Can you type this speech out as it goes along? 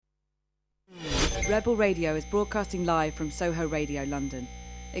Rebel Radio is broadcasting live from Soho Radio, London,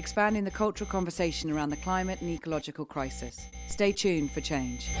 expanding the cultural conversation around the climate and ecological crisis. Stay tuned for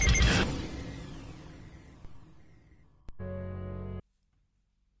change.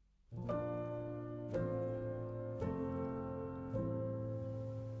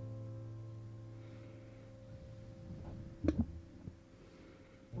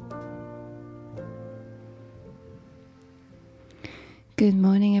 Good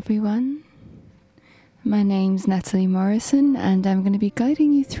morning, everyone. My name's Natalie Morrison, and I'm going to be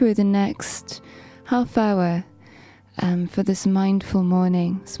guiding you through the next half hour for this mindful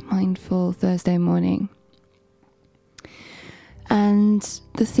morning, this mindful Thursday morning. And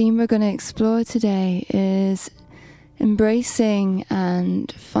the theme we're going to explore today is embracing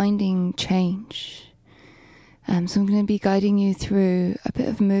and finding change. So I'm going to be guiding you through a bit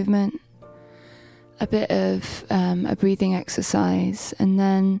of movement, a bit of a breathing exercise, and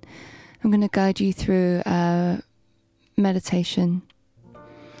then I'm going to guide you through meditation.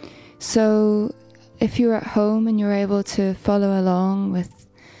 So if you're at home and you're able to follow along with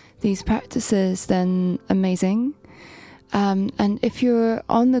these practices, then amazing. And if you're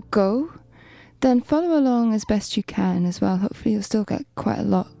on the go, then follow along as best you can as well. Hopefully you'll still get quite a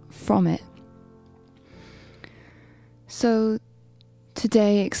lot from it. So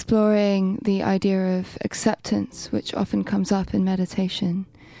today, exploring the idea of acceptance, which often comes up in meditation,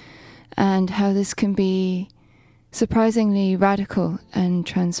 and how this can be surprisingly radical and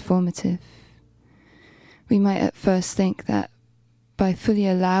transformative. We might at first think that by fully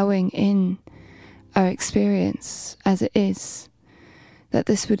allowing in our experience as it is, that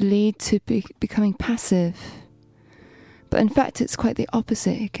this would lead to becoming passive. But in fact, it's quite the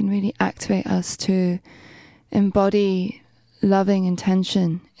opposite. It can really activate us to embody loving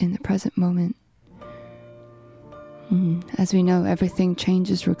intention in the present moment. As we know, everything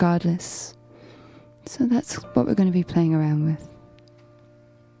changes regardless. So that's what we're going to be playing around with.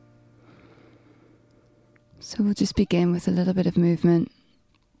 So we'll just begin with a little bit of movement.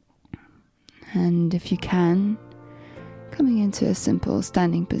 And if you can, coming into a simple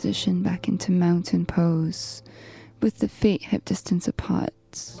standing position, back into mountain pose, with the feet hip distance apart,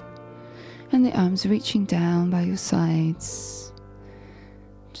 and the arms reaching down by your sides.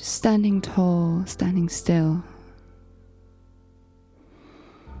 Just standing tall, standing still.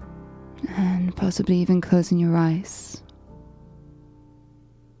 And possibly even closing your eyes.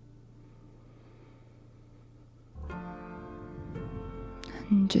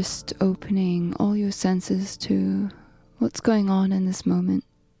 And just opening all your senses to what's going on in this moment.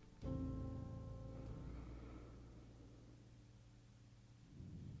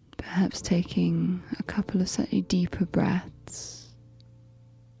 Perhaps taking a couple of slightly deeper breaths.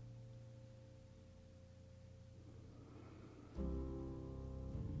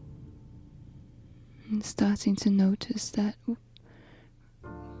 And starting to notice that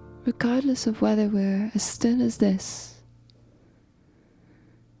regardless of whether we're as still as this,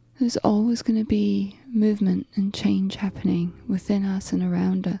 there's always going to be movement and change happening within us and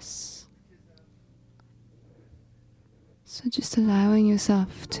around us. So just allowing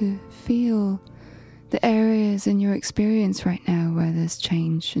yourself to feel the areas in your experience right now where there's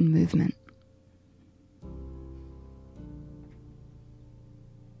change and movement.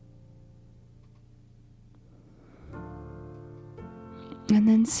 And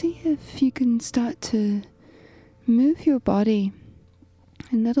then see if you can start to move your body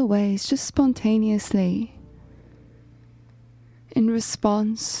in little ways, just spontaneously, in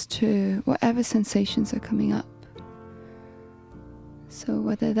response to whatever sensations are coming up. So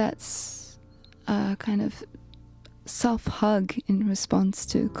whether that's a kind of self-hug in response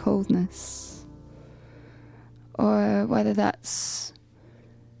to coldness, or whether that's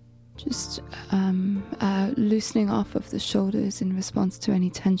just loosening off of the shoulders in response to any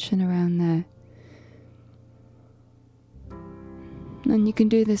tension around there. And you can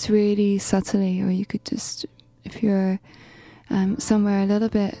do this really subtly, or you could just, if you're somewhere a little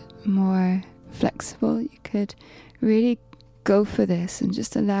bit more flexible, you could really go for this and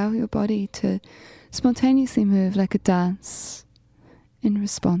just allow your body to spontaneously move like a dance in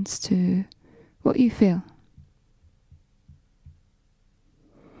response to what you feel.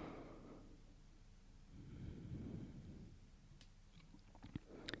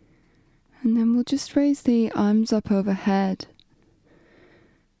 And then we'll just raise the arms up overhead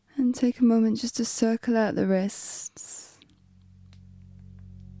and take a moment just to circle out the wrists,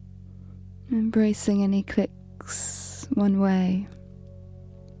 embracing any clicks one way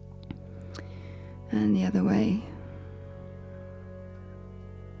and the other way.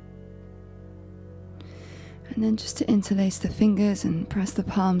 And then just to interlace the fingers and press the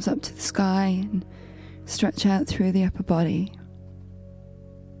palms up to the sky and stretch out through the upper body.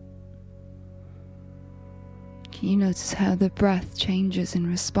 Can you notice how the breath changes in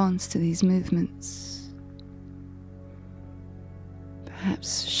response to these movements?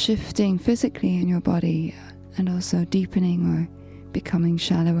 Perhaps shifting physically in your body and also deepening or becoming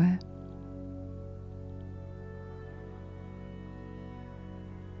shallower.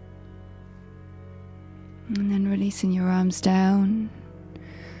 And then releasing your arms down,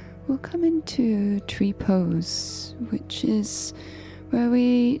 we'll come into tree pose, which is where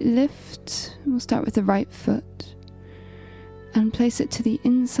we lift. We'll start with the right foot and place it to the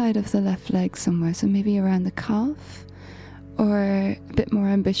inside of the left leg somewhere, so maybe around the calf, or a bit more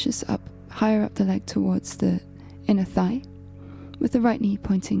ambitious, up higher up the leg towards the inner thigh, with the right knee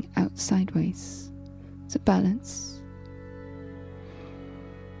pointing out sideways. It's a balance.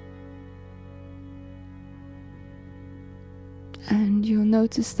 And you'll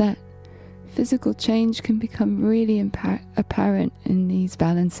notice that physical change can become really apparent in these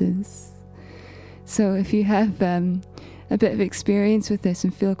balances. So if you have a bit of experience with this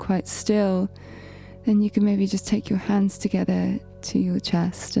and feel quite still, then you can maybe just take your hands together to your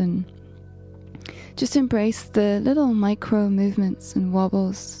chest and just embrace the little micro movements and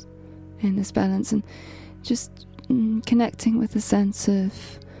wobbles in this balance, and just connecting with the sense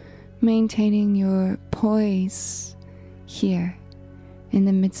of maintaining your poise here in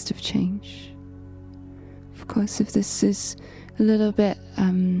the midst of change. Of course, if this is a little bit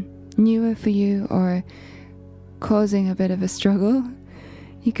newer for you or causing a bit of a struggle,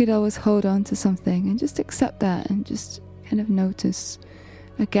 you could always hold on to something and just accept that and just kind of notice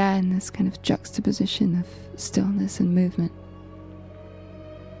again this kind of juxtaposition of stillness and movement.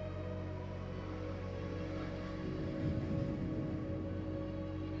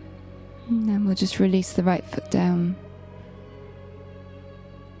 And then we'll just release the right foot down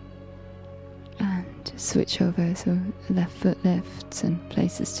and switch over, so the left foot lifts and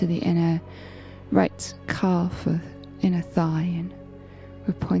places to the inner right calf or inner thigh, and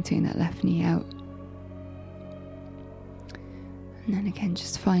we're pointing that left knee out. And then again,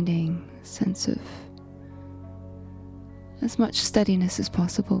 just finding a sense of as much steadiness as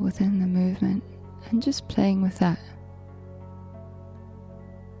possible within the movement and just playing with that.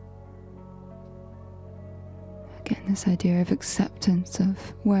 Again, this idea of acceptance of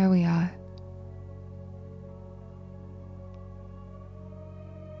where we are.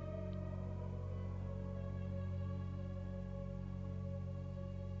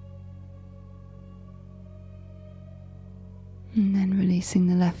 And then releasing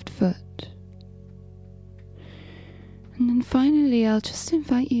the left foot. And then finally, I'll just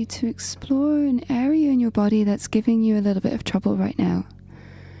invite you to explore an area in your body that's giving you a little bit of trouble right now.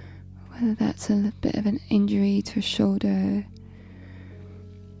 Whether that's a bit of an injury to a shoulder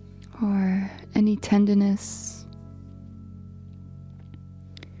or any tenderness.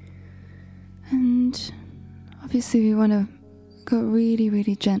 And obviously we want to go really,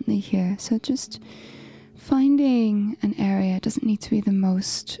 really gently here. So just finding an area. It doesn't need to be the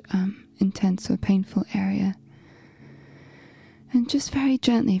most intense or painful area. And just very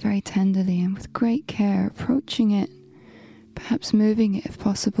gently, very tenderly, and with great care, approaching it, perhaps moving it if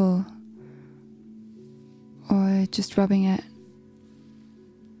possible, or just rubbing it.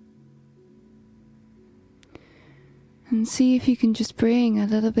 And see if you can just bring a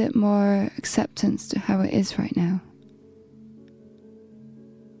little bit more acceptance to how it is right now.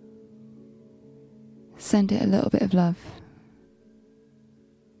 Send it a little bit of love.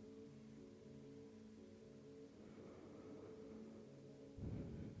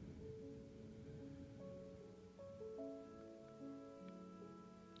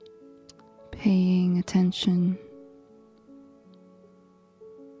 Paying attention.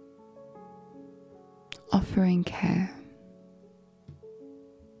 Offering care.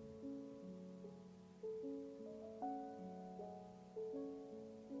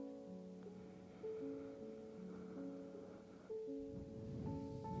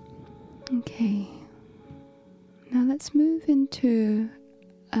 Okay, now let's move into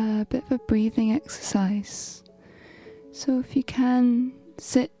a bit of a breathing exercise. So if you can,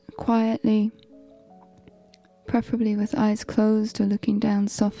 sit quietly, preferably with eyes closed or looking down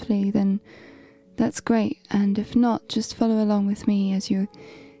softly, then that's great. And if not, just follow along with me as you're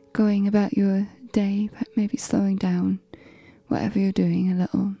going about your day, maybe slowing down whatever you're doing a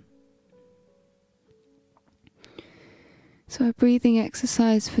little. So our breathing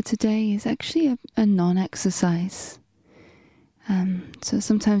exercise for today is actually a non-exercise. So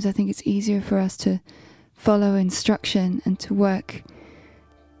sometimes I think it's easier for us to follow instruction and to work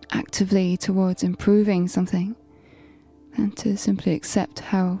actively towards improving something than to simply accept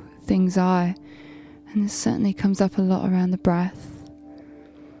how things are. And this certainly comes up a lot around the breath.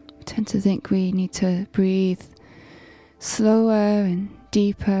 We tend to think we need to breathe slower and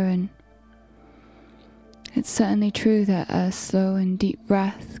deeper, and it's certainly true that a slow and deep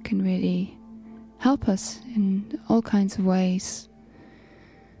breath can really help us in all kinds of ways.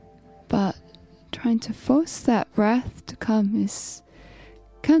 But trying to force that breath to come is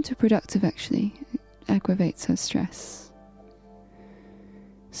counterproductive, actually. It aggravates our stress.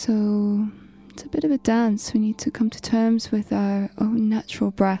 So it's a bit of a dance. We need to come to terms with our own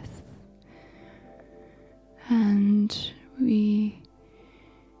natural breath. And we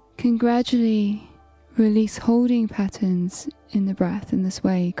can gradually release holding patterns in the breath in this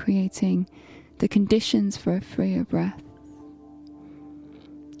way, creating the conditions for a freer breath.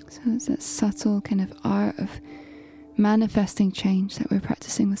 So it's that subtle kind of art of manifesting change that we're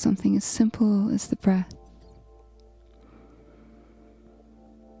practicing with something as simple as the breath.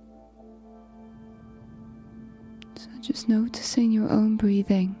 So just noticing your own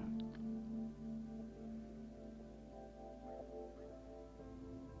breathing.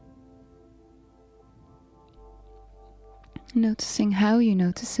 Noticing how you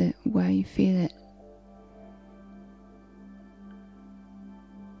notice it, where you feel it.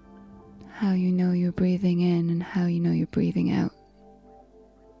 How you know you're breathing in and how you know you're breathing out.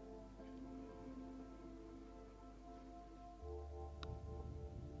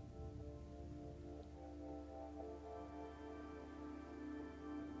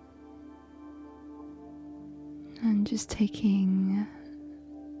 And just taking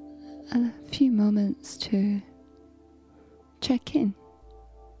a few moments to check in.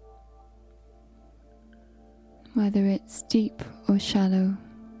 Whether it's deep or shallow.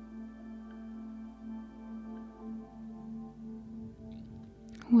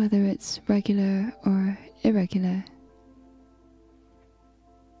 Whether it's regular or irregular.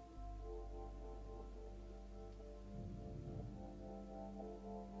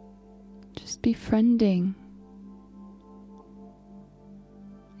 Just befriending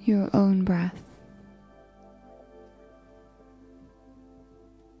your own breath.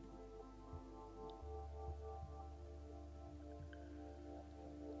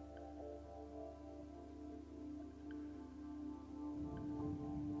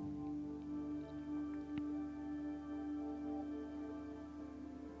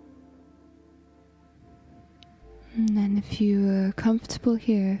 And then if you are comfortable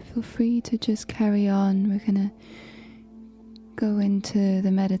here, feel free to just carry on. We're going to go into the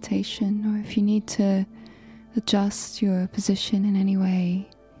meditation, or if you need to adjust your position in any way,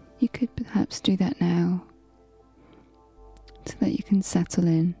 you could perhaps do that now so that you can settle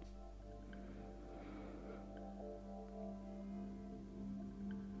in.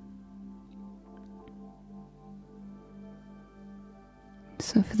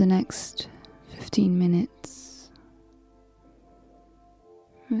 So for the next 15 minutes,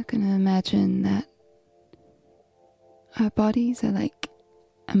 we're going to imagine that our bodies are like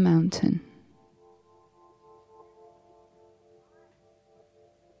a mountain.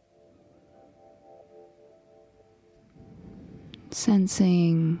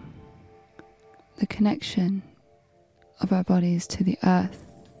 Sensing the connection of our bodies to the earth.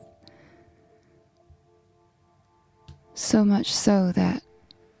 So much so that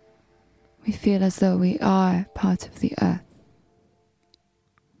we feel as though we are part of the earth.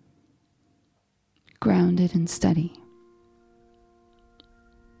 Grounded and steady.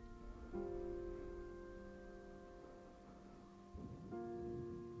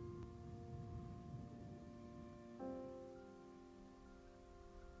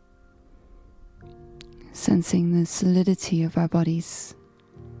 Sensing the solidity of our bodies,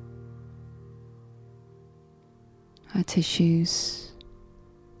 our tissues,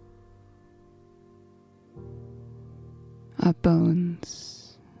 our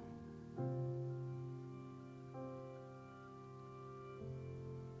bones,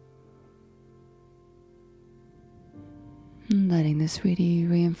 and letting this really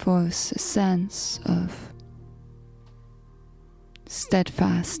reinforce a sense of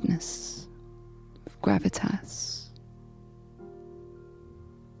steadfastness, gravitas.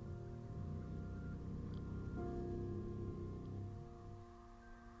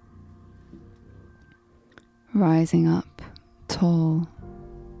 Rising up tall.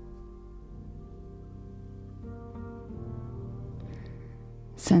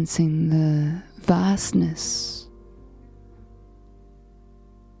 Sensing the vastness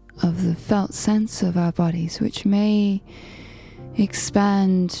of the felt sense of our bodies, which may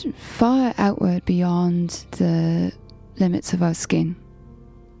expand far outward beyond the limits of our skin.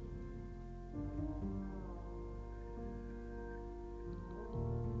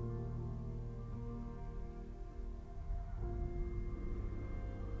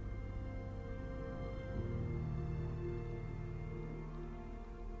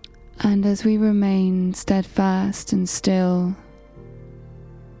 And as we remain steadfast and still,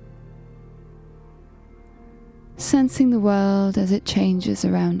 sensing the world as it changes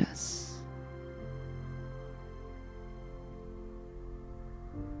around us,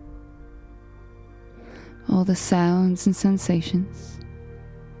 all the sounds and sensations,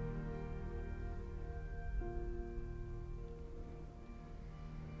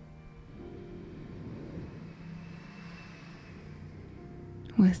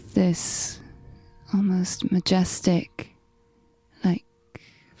 with this almost majestic, like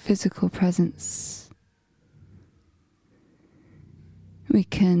physical presence, we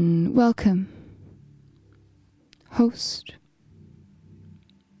can welcome, host,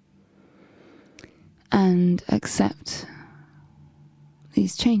 and accept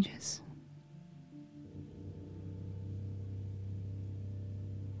these changes.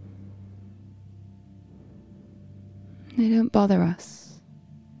 They don't bother us.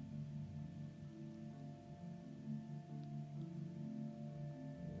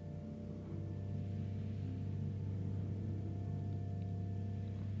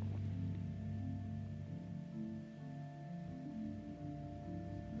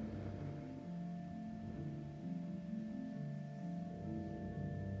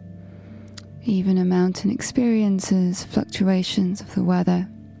 Even a mountain experiences fluctuations of the weather.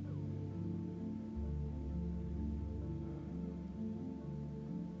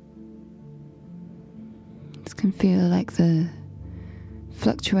 This can feel like the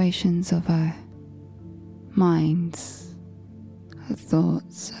fluctuations of our minds, our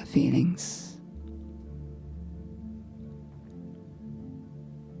thoughts, our feelings.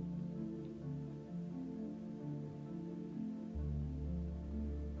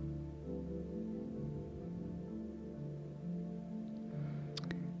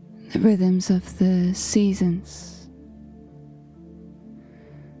 The rhythms of the seasons,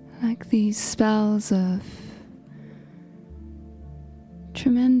 like these spells of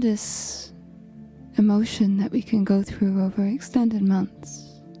tremendous emotion that we can go through over extended months.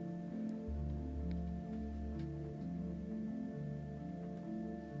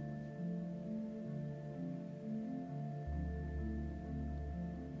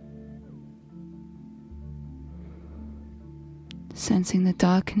 Sensing the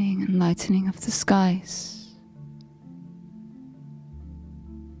darkening and lightening of the skies.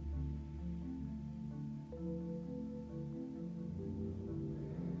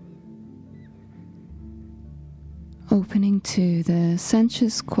 Opening to the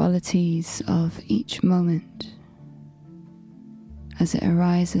sensuous qualities of each moment as it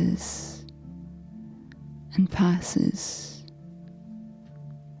arises and passes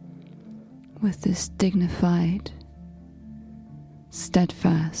with this dignified,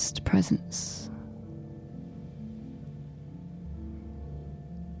 steadfast presence.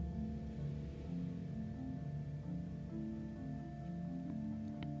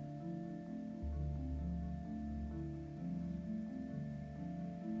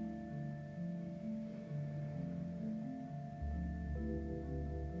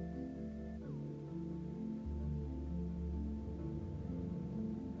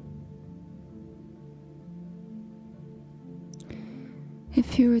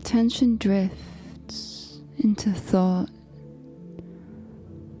 If your attention drifts into thought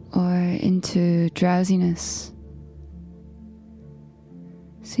or into drowsiness,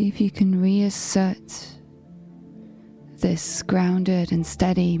 see if you can reassert this grounded and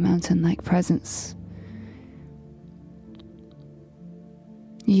steady mountain-like presence,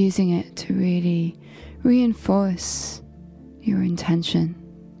 using it to really reinforce your intention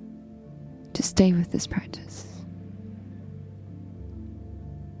to stay with this practice.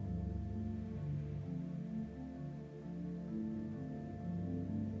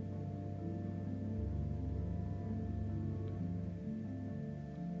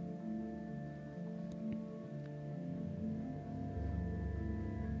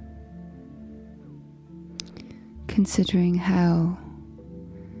 Considering how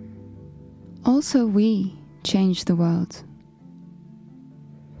also we change the world.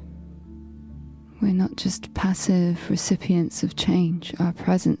 We're not just passive recipients of change. Our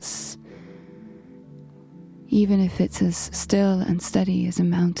presence, even if it's as still and steady as a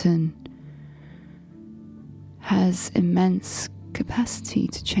mountain, has immense capacity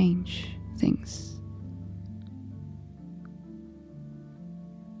to change things.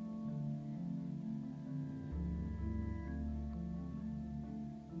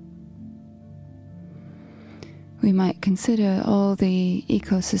 We might consider all the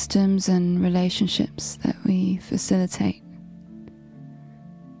ecosystems and relationships that we facilitate.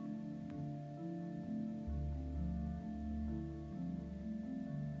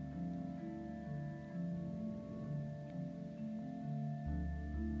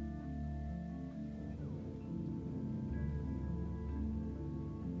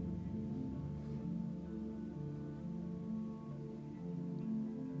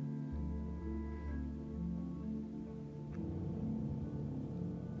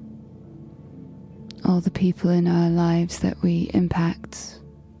 all the people in our lives that we impact.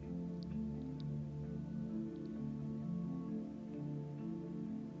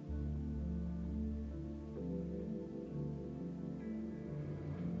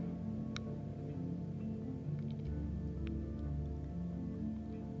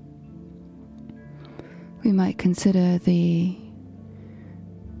 We might consider the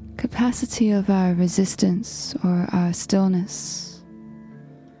capacity of our resistance or our stillness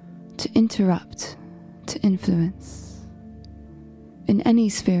to interrupt, to influence in any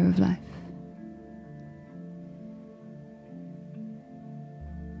sphere of life.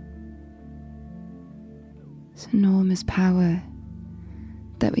 It's enormous power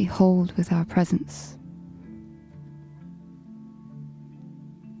that we hold with our presence.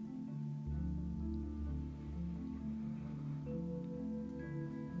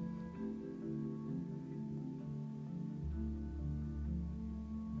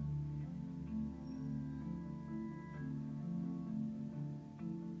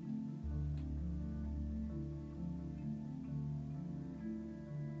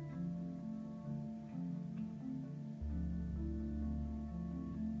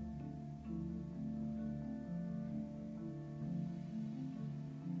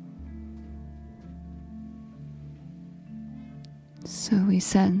 So we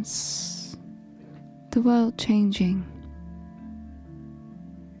sense the world changing.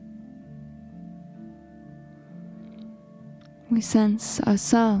 We sense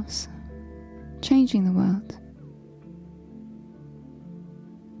ourselves changing the world.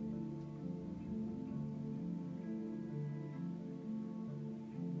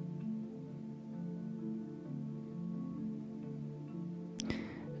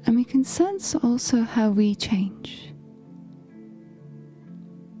 And we can sense also how we change.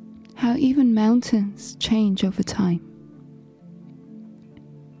 How even mountains change over time.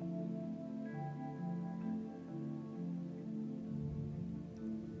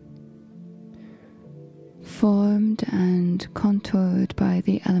 Formed and contoured by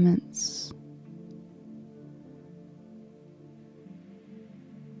the elements.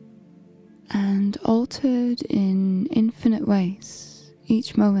 And altered in infinite ways,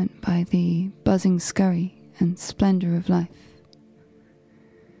 each moment by the buzzing scurry and splendor of life.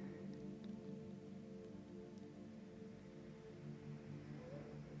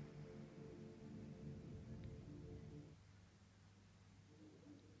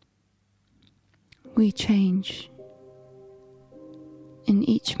 We change in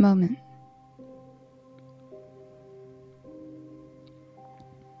each moment.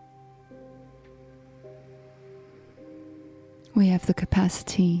 We have the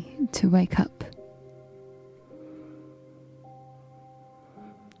capacity to wake up.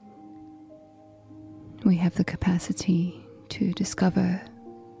 We have the capacity to discover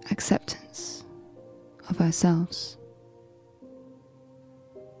acceptance of ourselves.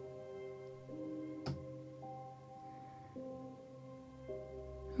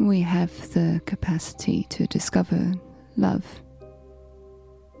 We have the capacity to discover love.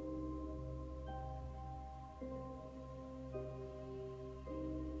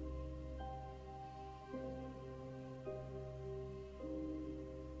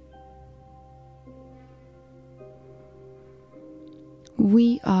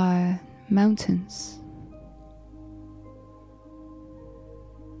 We are mountains.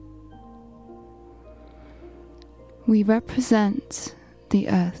 We represent the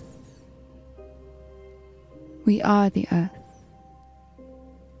earth. We are the earth.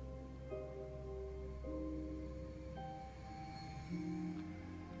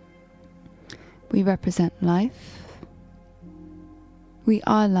 We represent life. We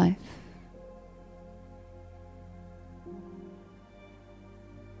are life.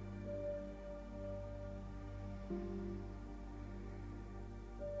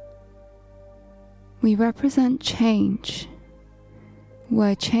 We represent change,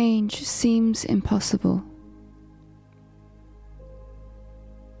 where change seems impossible.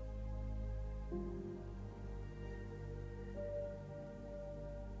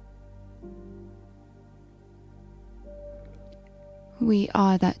 We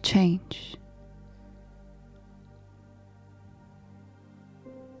are that change.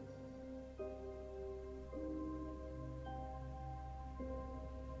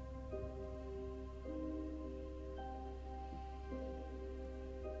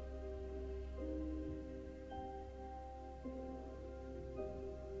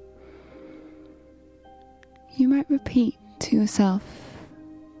 You might repeat to yourself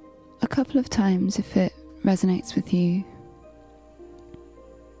a couple of times if it resonates with you.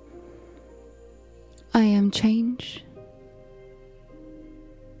 I am change.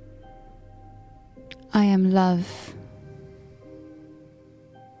 I am love.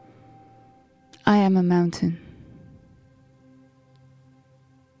 I am a mountain.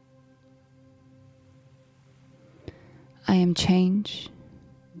 I am change.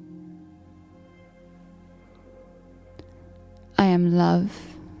 I am love.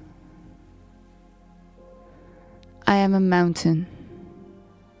 I am a mountain.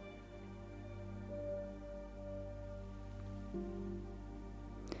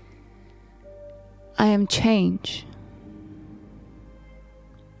 I am change.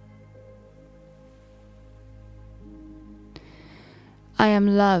 I am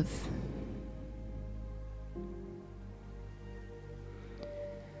love.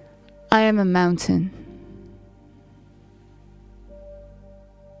 I am a mountain.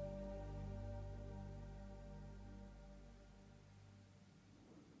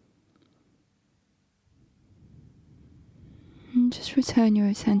 And just return your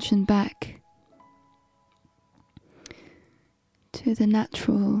attention back to the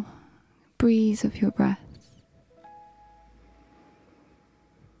natural breeze of your breath.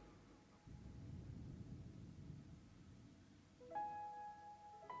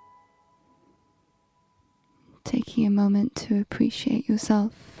 Taking a moment to appreciate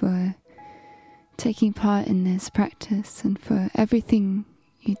yourself for taking part in this practice and for everything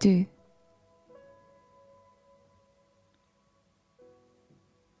you do.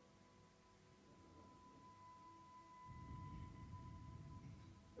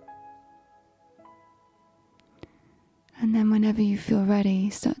 And then whenever you feel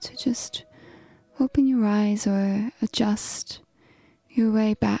ready, start to just open your eyes or adjust your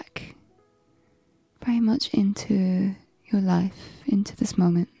way back very much into your life, into this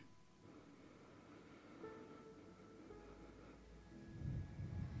moment.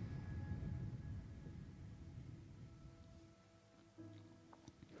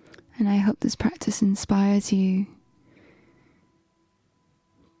 And I hope this practice inspires you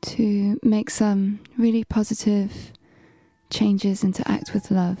to make some really positive changes and to act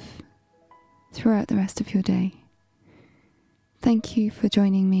with love throughout the rest of your day. Thank you for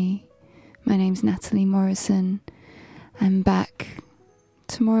joining me. My name's Natalie Morrison. I'm back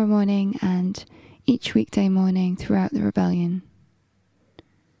tomorrow morning and each weekday morning throughout the rebellion.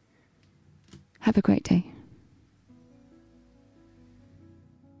 Have a great day.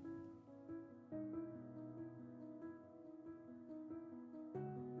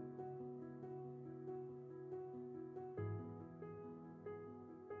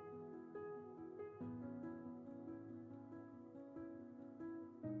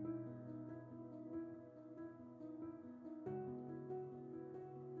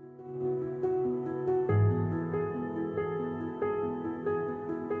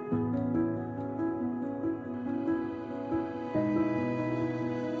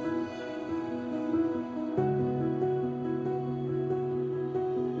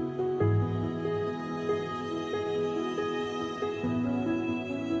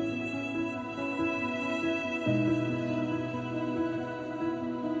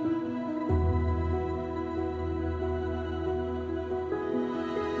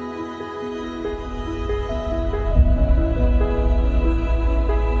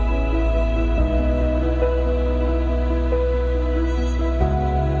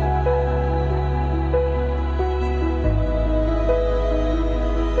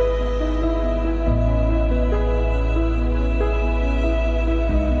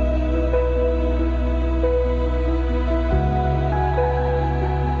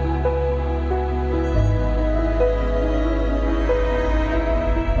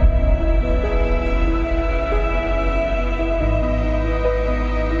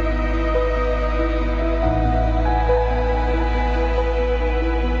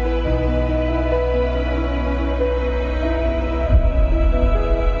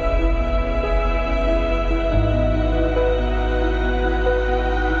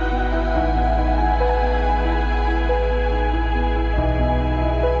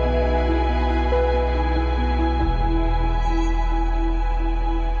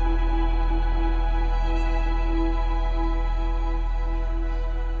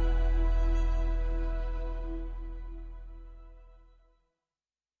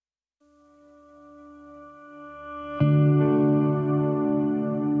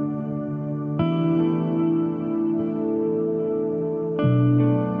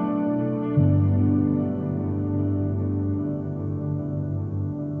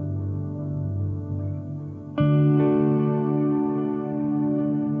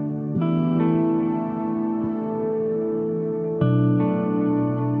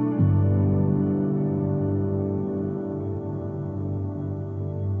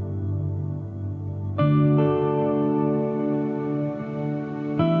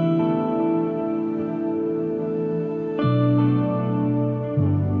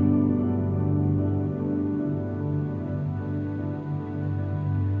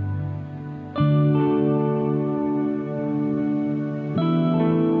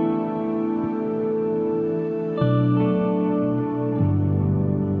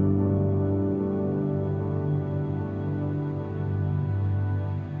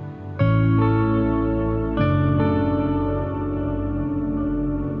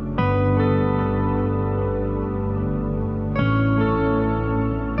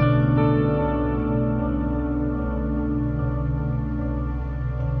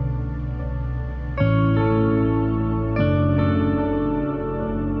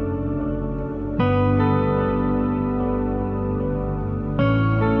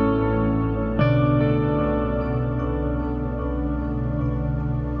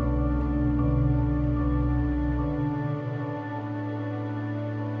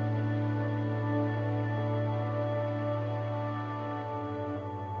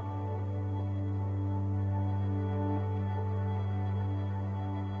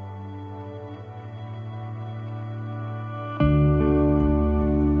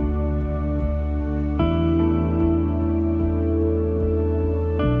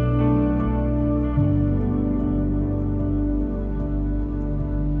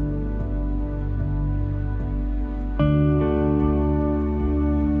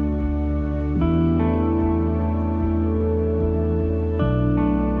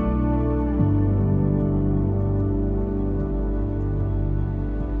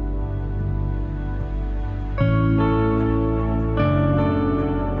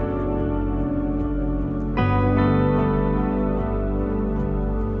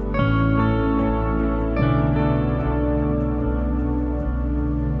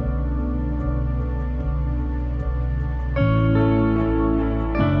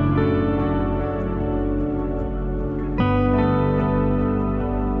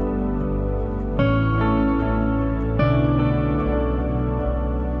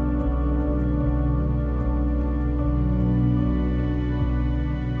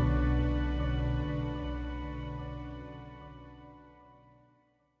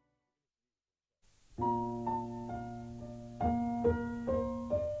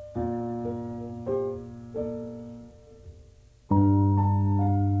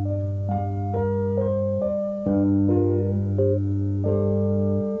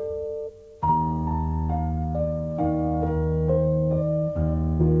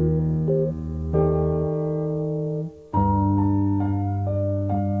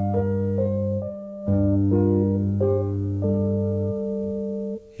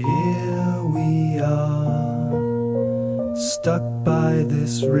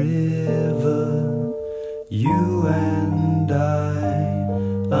 this river, you and I,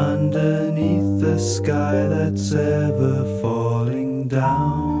 underneath the sky that's ever falling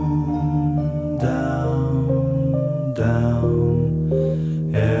down, down,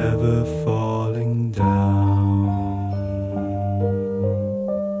 down, ever falling down.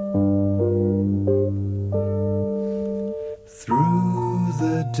 Through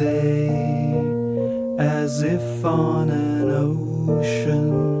the day, as if on an ocean,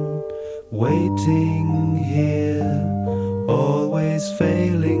 waiting here, always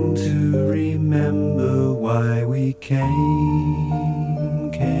failing to remember why we came,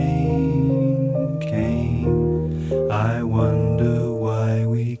 came, came. I wonder why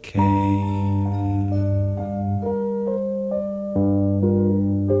we came.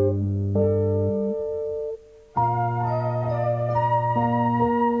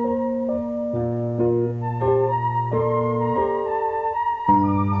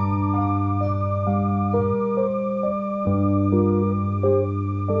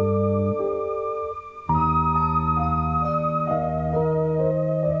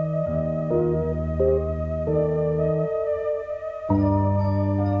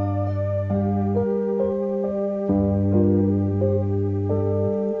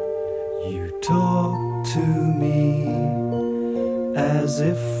 Talk to me as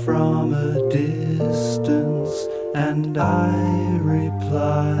if from a distance, and I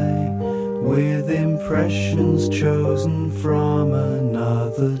reply with impressions chosen from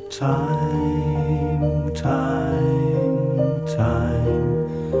another time.